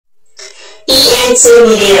ENT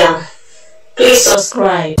Media. Please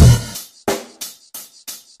subscribe.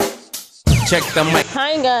 Check the mic.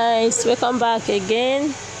 Hi guys, welcome back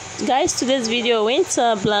again. Guys, today's video went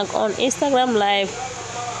Blanco on Instagram Live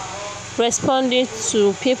responding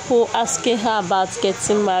to people asking her about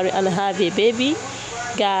getting married and have a baby.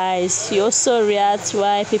 Guys, she also reacts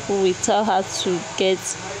why people will tell her to get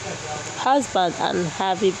husband and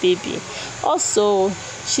have a baby. Also,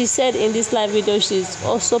 she said in this live video she's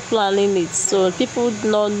also planning it, so people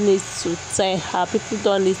don't need to tell her, people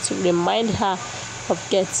don't need to remind her of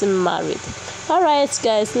getting married. Alright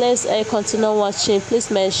guys, let's continue watching.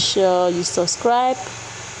 Please make sure you subscribe,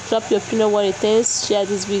 drop your opinion what it is, share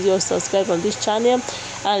this video, subscribe on this channel,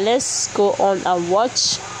 and let's go on and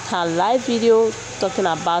watch her live video talking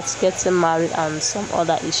about getting married and some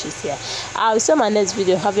other issues here. I'll see you in my next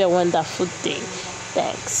video. Have a wonderful day.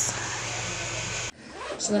 Thanks.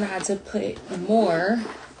 So then I had to put more,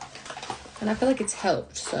 and I feel like it's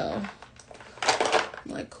helped, so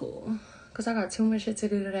I'm like, cool, because I got too much shit to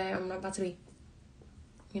do today. I'm not about to be,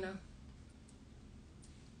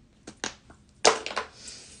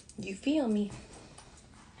 you feel me?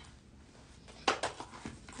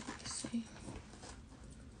 Let's see.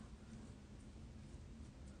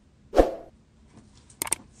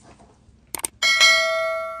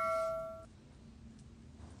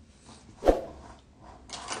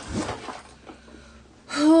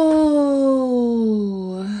 Oh.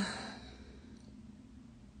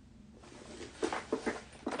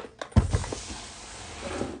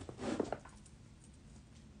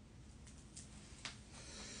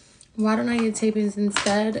 Why don't I get tape-ins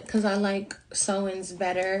instead? Because I like sew-ins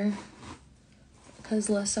better. Because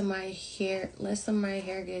less of my hair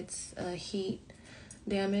gets heat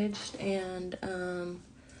damaged, and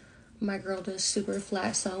my girl does super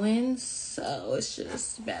flat sew-ins, so it's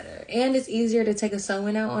just better. And it's easier to take a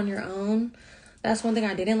sew-in out on your own. That's one thing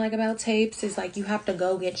I didn't like about tapes, is like you have to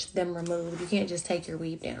go get them removed. You can't just take your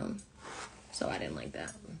weave down. So I didn't like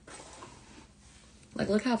that. Like,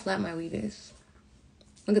 look how flat my weave is.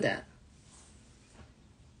 Look at that.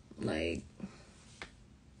 Like,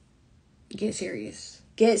 get serious.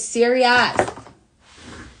 Get serious.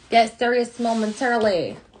 Get serious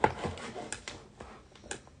momentarily.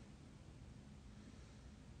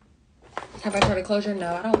 Have I tried a closure?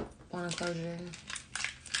 No, I don't want a closure.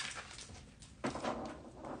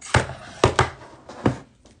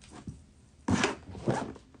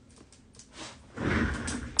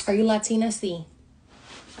 Are you Latina? Sí.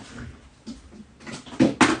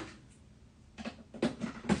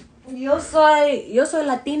 Yo soy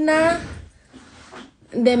Latina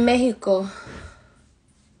de Mexico.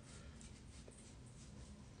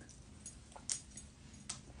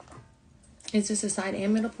 Is this a side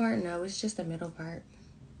and middle part? No, it's just the middle part.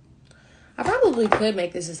 I probably could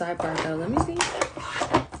make this a side part though. Let me see.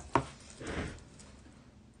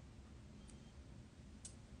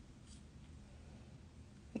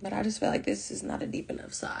 But I just feel like this is not a deep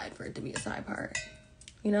enough side for it to be a side part.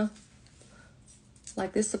 You know?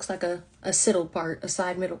 Like, this looks like a siddle part, a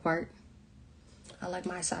side middle part. I like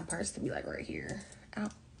my side parts to be like right here.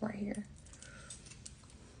 Out, right here.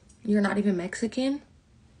 You're not even Mexican?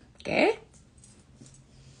 Okay.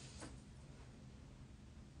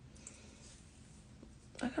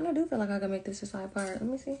 I kind of do feel like I can make this a side part. Let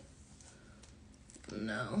me see.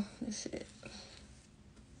 No, this shit.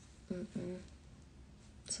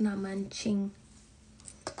 It's not munching.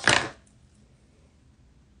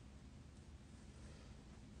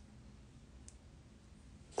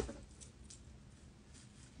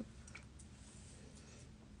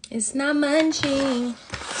 It's not munching.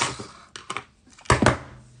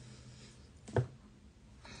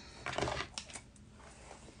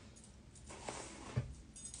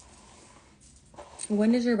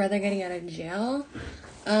 When is your brother getting out of jail?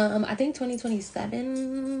 I think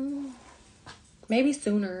 2027. Maybe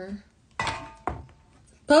sooner.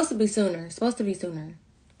 Supposed to be sooner. So,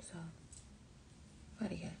 what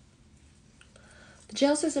do you get? The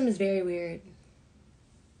jail system is very weird.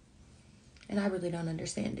 And I really don't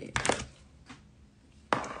understand it.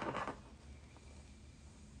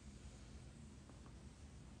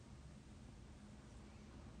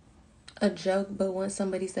 A joke, but once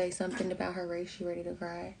somebody says something about her race, she ready to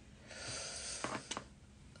cry.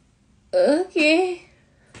 Okay.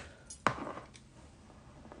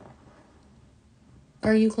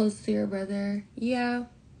 Are you close to your brother? Yeah.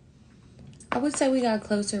 I would say we got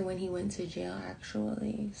closer when he went to jail,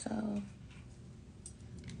 actually. So,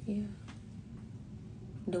 yeah.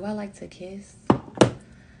 Do I like to kiss?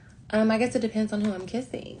 I guess it depends on who I'm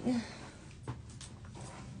kissing.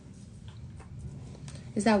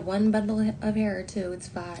 Is that one bundle of hair or two? It's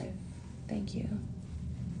 5. Thank you.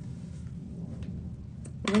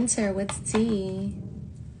 Winter, what's tea?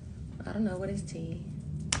 I don't know. What is tea?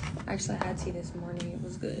 Actually, I had tea this morning. It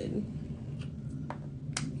was good.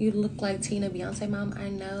 You look like Tina, Beyonce mom. I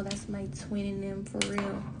know. That's my twin in them for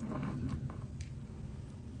real.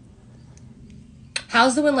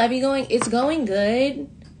 How's the Win Levy going? It's going good.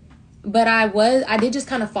 But I did just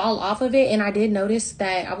kind of fall off of it. And I did notice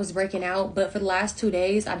that I was breaking out. But for the last 2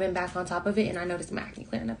 days, I've been back on top of it. And I noticed my acne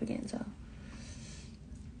clearing up again. So,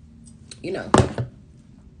 you know.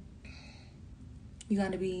 You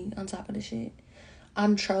gotta be on top of the shit.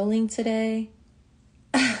 I'm trolling today.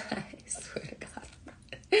 I swear to God.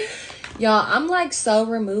 Y'all, I'm like so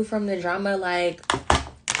removed from the drama. Like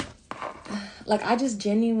I just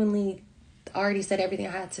genuinely already said everything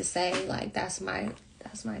I had to say. Like that's my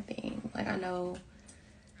thing. Like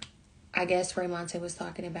I guess Ray Monte was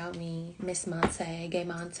talking about me, Miss Monte, Gay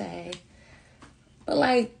Monte. But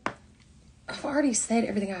like I've already said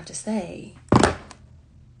everything I have to say.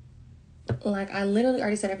 Like, I literally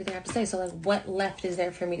already said everything I have to say. So, like, what left is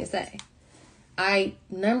there for me to say? I,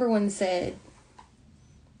 number one, said,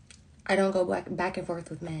 I don't go back and forth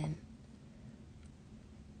with men.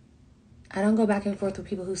 I don't go back and forth with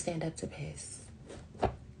people who stand up to piss.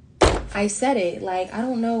 I said it. Like, I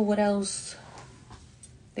don't know what else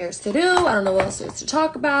there's to do. I don't know what else there's to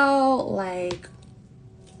talk about. Like,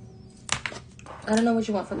 I don't know what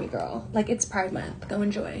you want from me, girl. Like, it's Pride Month. Go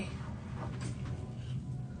enjoy.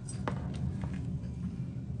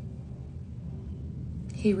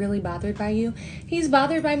 He really bothered by you? He's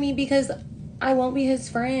bothered by me because I won't be his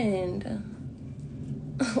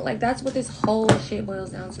friend. Like, that's what this whole shit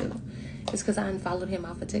boils down to. It's because I unfollowed him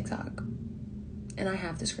off of TikTok. And I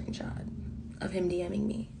have the screenshot of him DMing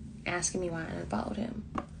me, asking me why I unfollowed him.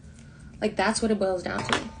 Like, that's what it boils down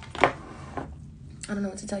to. I don't know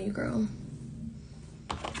what to tell you, girl.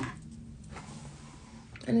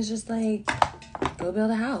 And it's just like, go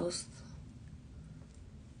build a house.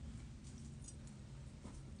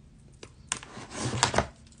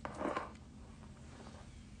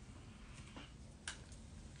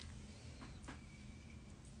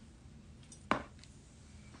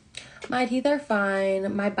 My teeth are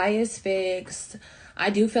fine. My bite is fixed. I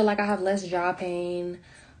do feel like I have less jaw pain.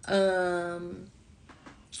 I'm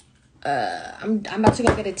about to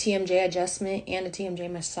go get a TMJ adjustment and a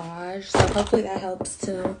TMJ massage. So hopefully that helps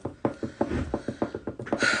too.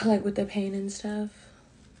 Like with the pain and stuff.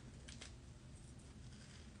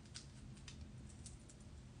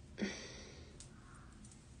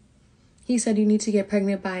 He said you need to get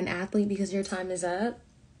pregnant by an athlete because your time is up.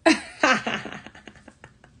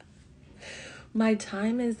 My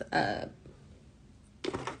time is up.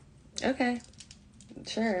 Okay.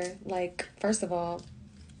 Sure. Like, first of all,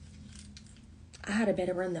 I had a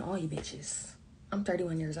better run than all you bitches. I'm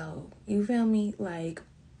 31 years old. You feel me? Like,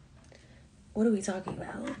 what are we talking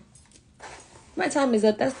about? My time is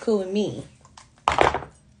up. That's cool with me.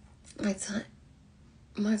 My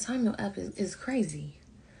time up is crazy.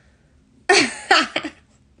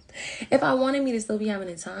 If I wanted me to still be having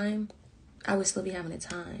a time, I would still be having a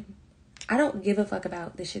time. I don't give a fuck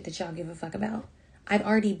about the shit that y'all give a fuck about. I've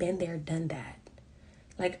already been there, done that.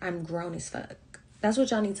 Like, I'm grown as fuck. That's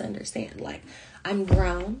what y'all need to understand. Like, I'm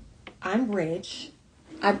grown. I'm rich.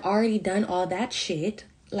 I've already done all that shit.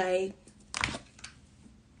 Like,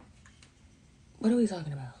 what are we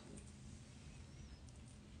talking about?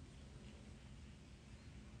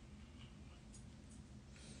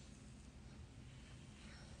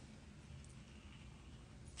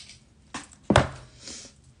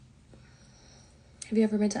 Have you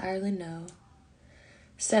ever been to Ireland? No.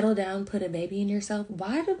 Settle down, put a baby in yourself.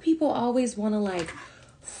 Why do people always want to, like,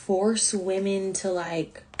 force women to,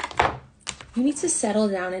 like, you need to settle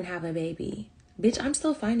down and have a baby? Bitch, I'm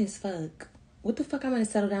still fine as fuck. What the fuck am I gonna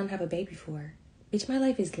settle down and have a baby for? Bitch, my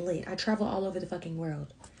life is lit. I travel all over the fucking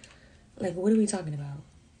world. Like, what are we talking about?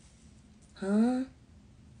 Huh?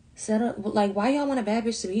 Like, why y'all want a bad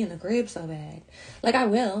bitch to be in the crib so bad? Like, I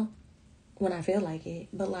will when I feel like it.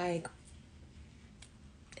 But, like,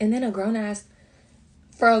 and then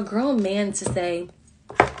for a grown man to say,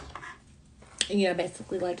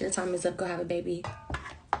 basically, like, your time is up, go have a baby.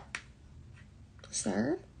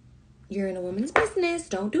 Sir, you're in a woman's business.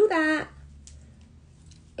 Don't do that.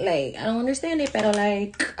 Like, I don't understand it, but,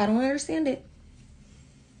 like, I don't understand it.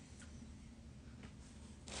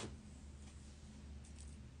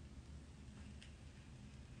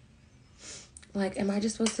 Like, am I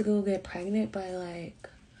just supposed to go get pregnant by, like,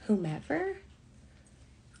 whomever?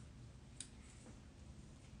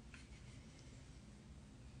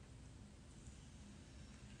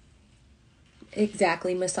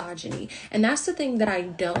 Exactly, misogyny. And that's the thing that I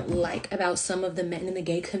don't like about some of the men in the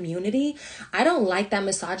gay community. I don't like that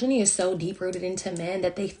misogyny is so deep rooted into men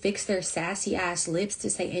that they fix their sassy ass lips to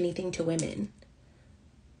say anything to women.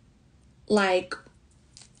 Like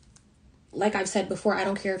I've said before, I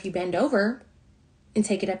don't care if you bend over and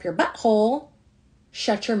take it up your butthole.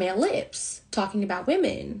 Shut your male lips talking about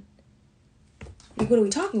women. Like, what are we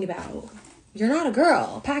talking about? You're not a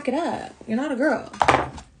girl. Pack it up. You're not a girl.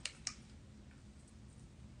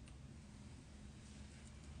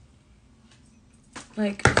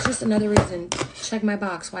 Like, it's just another reason. Check my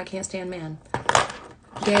box. Why I can't stand man.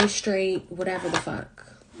 Gay, straight, whatever the fuck.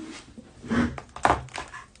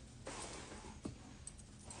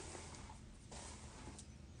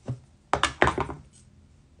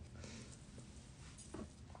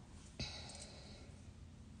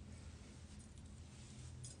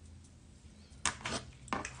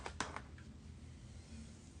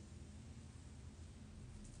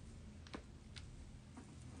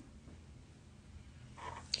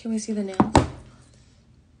 Can we see the nails?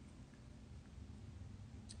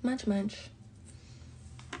 Munch, munch.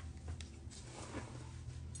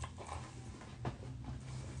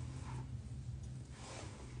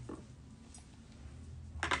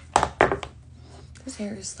 This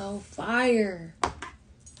hair is so fire.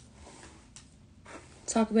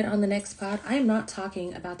 Talk about it on the next pod. I am not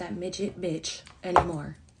talking about that midget bitch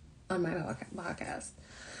anymore on my podcast.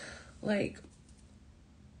 Like,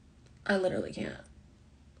 I literally can't.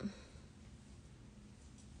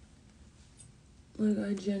 Like,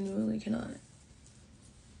 I genuinely cannot.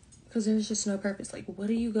 Because there's just no purpose. Like, what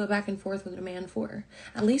do you go back and forth with a man for?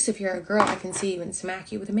 At least if you're a girl, I can see you and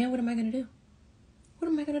smack you. With a man, what am I going to do? What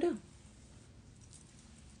am I going to do?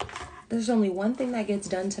 There's only one thing that gets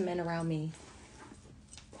done to men around me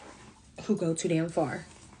who go too damn far.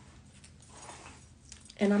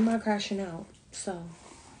 And I'm not crashing out, so...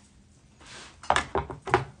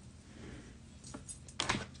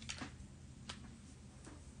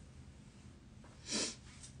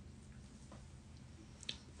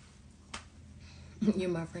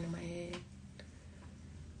 You're my friend in my head.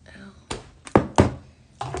 Ow.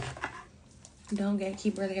 Don't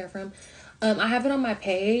keep where the hair from. I have it on my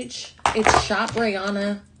page. It's Shop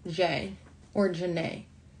Brianna J. Or Janae.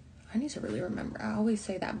 I need to really remember. I always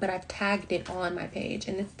say that. But I've tagged it on my page.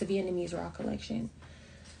 And it's the Vietnamese Raw collection.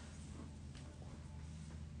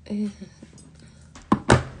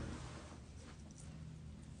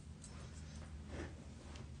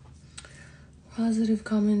 Positive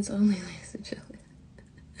comments only, ladies and gentlemen.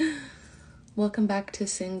 Welcome back to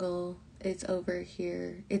single. It's over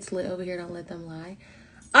here. It's lit over here. Don't let them lie.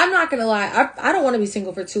 I'm not gonna lie. I don't want to be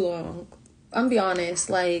single for too long. I'm gonna be honest.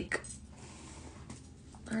 Like,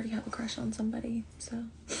 I already have a crush on somebody, so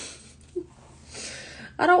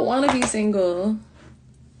I don't want to be single.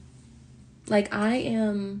 Like, I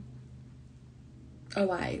am a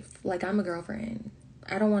wife. Like, I'm a girlfriend.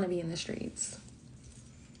 I don't want to be in the streets.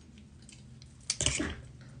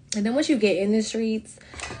 And then once you get in the streets,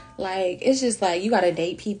 like, it's just like you gotta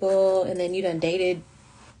date people, and then you done dated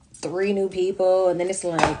 3 new people, and then it's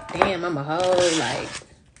like, damn, I'm a hoe. Like,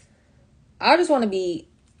 I just want to be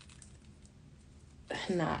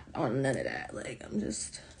not on none of that. Like, I'm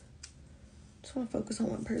just want to focus on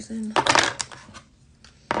one person.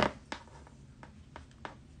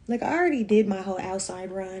 Like, I already did my whole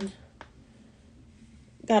outside run.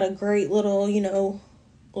 Got a great little,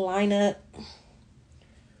 lineup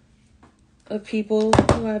of people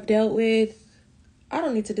who I've dealt with. I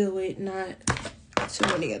don't need to deal with not too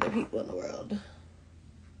many other people in the world.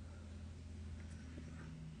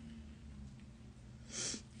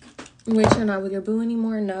 Wait, you're not with your boo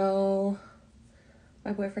anymore? No.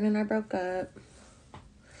 My boyfriend and I broke up.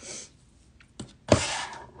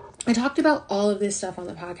 I talked about all of this stuff on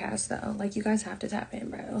the podcast, though. Like, you guys have to tap in,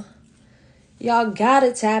 bro. Y'all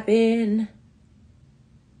gotta tap in.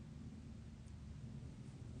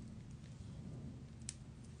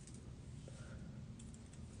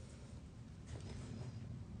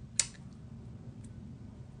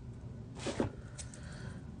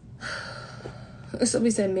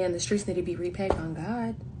 Somebody said, man, the streets need to be repaved. On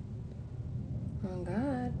God. On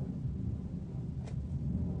God.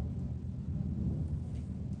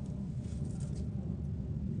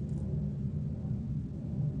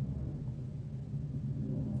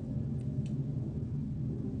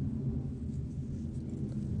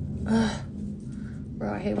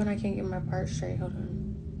 Bro, I hate when I can't get my part straight. Hold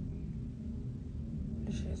on.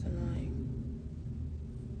 This shit is annoying.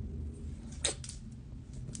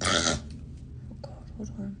 Oh God, hold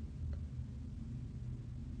on.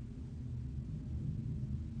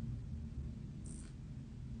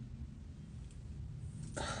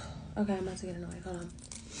 Okay, I'm about to get annoyed. Hold on.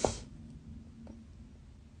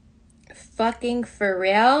 Fucking for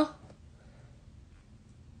real?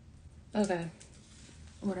 Okay.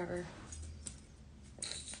 Whatever.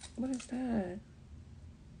 What is that?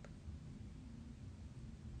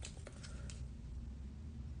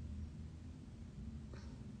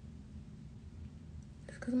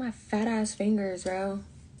 It's because of my fat ass fingers, bro.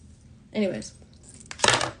 Anyways.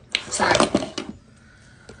 Sorry. Hold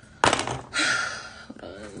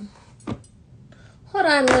on. Hold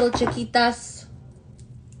on, little chiquitas.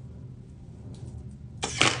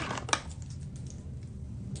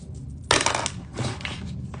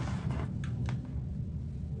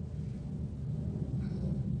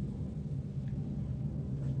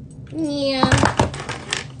 Yeah.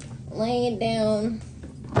 Lay it down.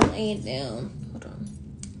 Lay it down. Hold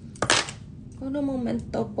on. Un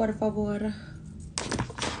momento, por favor.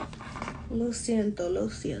 Lo siento, lo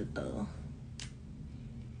siento.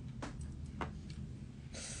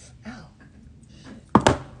 Ow.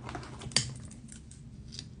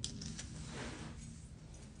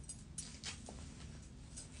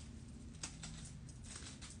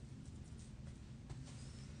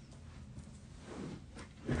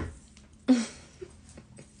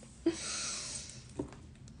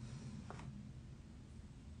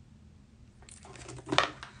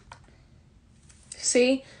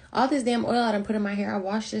 See, all this damn oil I done put in my hair. I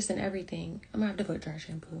washed this and everything. I'm gonna have to put dry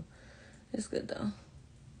shampoo. It's good though.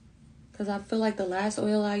 Because I feel like the last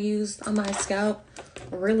oil I used on my scalp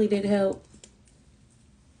really did help.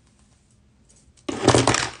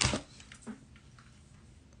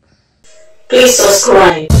 Please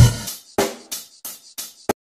subscribe.